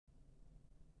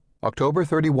October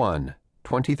 31,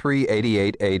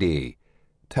 2388 AD.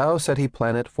 Tau Ceti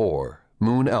Planet 4,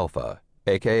 Moon Alpha,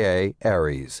 aka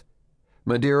Ares.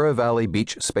 Madeira Valley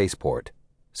Beach Spaceport.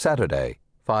 Saturday,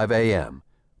 5 a.m.,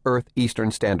 Earth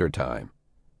Eastern Standard Time.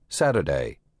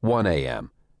 Saturday, 1 a.m.,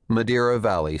 Madeira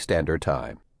Valley Standard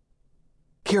Time.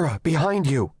 "Kira, behind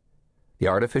you!" The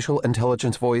artificial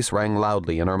intelligence voice rang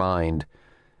loudly in her mind.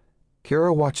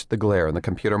 Kira watched the glare in the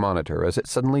computer monitor as it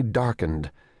suddenly darkened,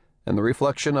 and the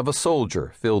reflection of a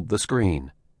soldier filled the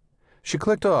screen. She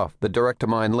clicked off the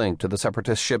direct-to-mind link to the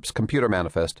Separatist ship's computer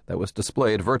manifest that was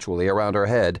displayed virtually around her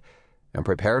head and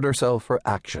prepared herself for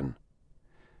action.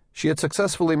 She had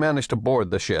successfully managed to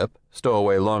board the ship, stow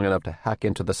away long enough to hack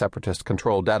into the Separatist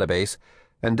control database,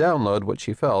 and download what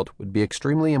she felt would be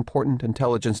extremely important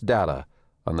intelligence data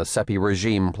on the Ceti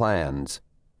regime plans.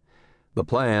 The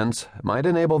plans might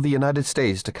enable the United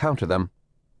States to counter them,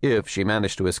 if she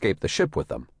managed to escape the ship with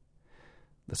them.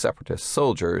 The Separatist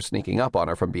soldier sneaking up on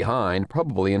her from behind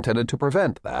probably intended to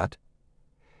prevent that.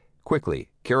 Quickly,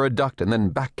 Kira ducked and then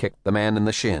back-kicked the man in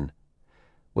the shin.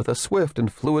 With a swift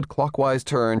and fluid clockwise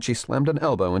turn, she slammed an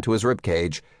elbow into his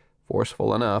ribcage,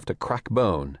 forceful enough to crack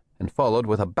bone, and followed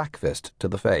with a back fist to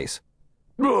the face.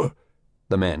 "Ugh!"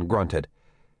 The man grunted,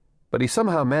 but he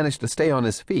somehow managed to stay on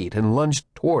his feet and lunged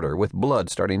toward her with blood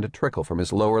starting to trickle from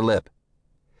his lower lip.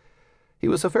 He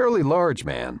was a fairly large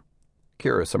man.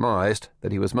 Kira surmised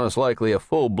that he was most likely of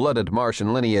full-blooded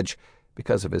Martian lineage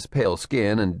because of his pale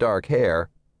skin and dark hair.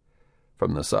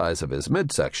 From the size of his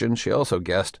midsection, she also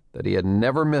guessed that he had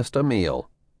never missed a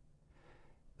meal.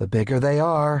 "The bigger they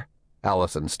are,"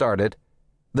 Allison started,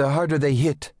 "the harder they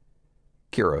hit."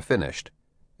 Kira finished,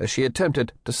 as she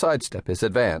attempted to sidestep his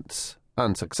advance,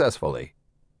 unsuccessfully.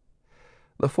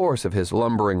 The force of his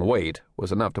lumbering weight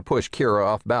was enough to push Kira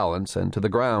off balance and to the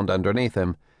ground underneath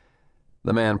him.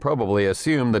 The man probably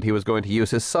assumed that he was going to use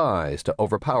his size to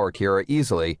overpower Kira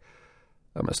easily,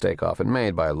 a mistake often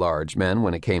made by large men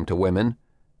when it came to women,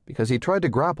 because he tried to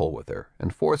grapple with her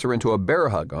and force her into a bear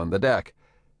hug on the deck.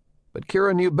 But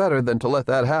Kira knew better than to let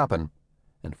that happen,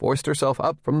 and forced herself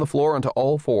up from the floor onto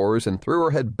all fours and threw her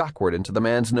head backward into the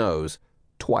man's nose,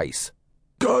 twice.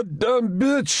 "Goddamn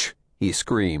bitch!" he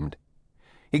screamed.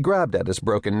 He grabbed at his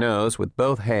broken nose with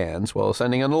both hands while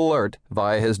sending an alert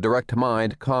via his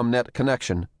direct-to-mind ComNet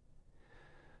connection.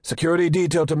 "Security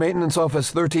detail to Maintenance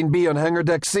Office 13B on Hangar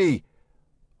Deck C."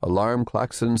 Alarm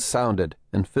klaxons sounded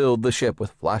and filled the ship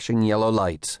with flashing yellow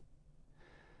lights.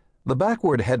 The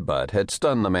backward headbutt had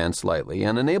stunned the man slightly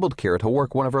and enabled Kira to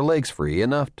work one of her legs free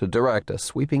enough to direct a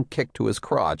sweeping kick to his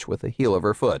crotch with the heel of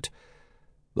her foot.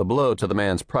 The blow to the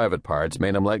man's private parts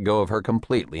made him let go of her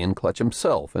completely and clutch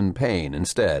himself in pain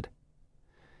instead.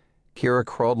 Kira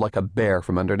crawled like a bear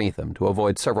from underneath him to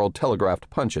avoid several telegraphed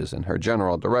punches in her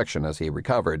general direction as he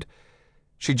recovered.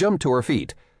 She jumped to her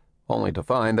feet, only to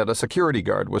find that a security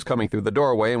guard was coming through the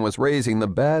doorway and was raising the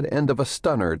bad end of a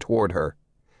stunner toward her.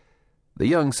 The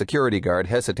young security guard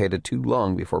hesitated too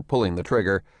long before pulling the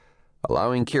trigger,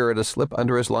 allowing Kira to slip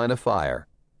under his line of fire.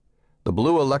 The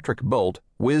blue electric bolt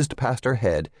whizzed past her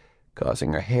head,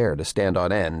 causing her hair to stand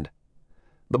on end.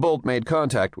 The bolt made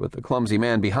contact with the clumsy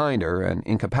man behind her and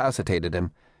incapacitated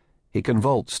him. He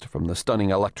convulsed from the stunning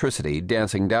electricity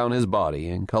dancing down his body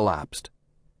and collapsed.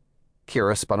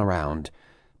 Kira spun around,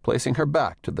 placing her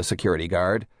back to the security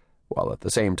guard, while at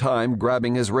the same time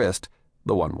grabbing his wrist,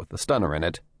 the one with the stunner in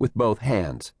it, with both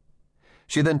hands.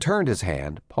 She then turned his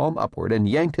hand, palm upward, and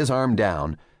yanked his arm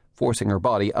down, forcing her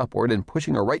body upward and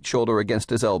pushing her right shoulder against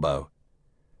his elbow.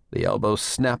 The elbow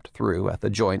snapped through at the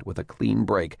joint with a clean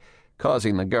break,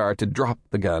 causing the guard to drop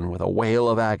the gun with a wail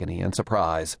of agony and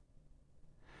surprise.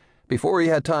 Before he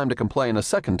had time to complain a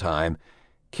second time,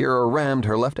 Kira rammed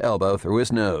her left elbow through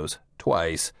his nose,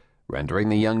 twice, rendering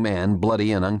the young man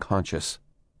bloody and unconscious.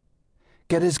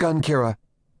 "Get his gun, Kira,"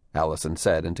 Allison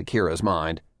said into Kira's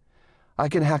mind. "I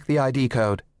can hack the ID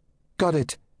code." "Got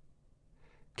it."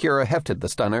 Kira hefted the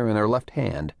stunner in her left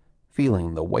hand,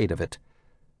 feeling the weight of it.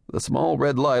 The small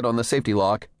red light on the safety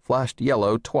lock flashed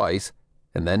yellow twice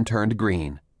and then turned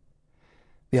green.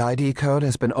 "The ID code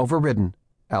has been overridden,"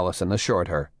 Allison assured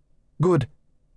her. "Good."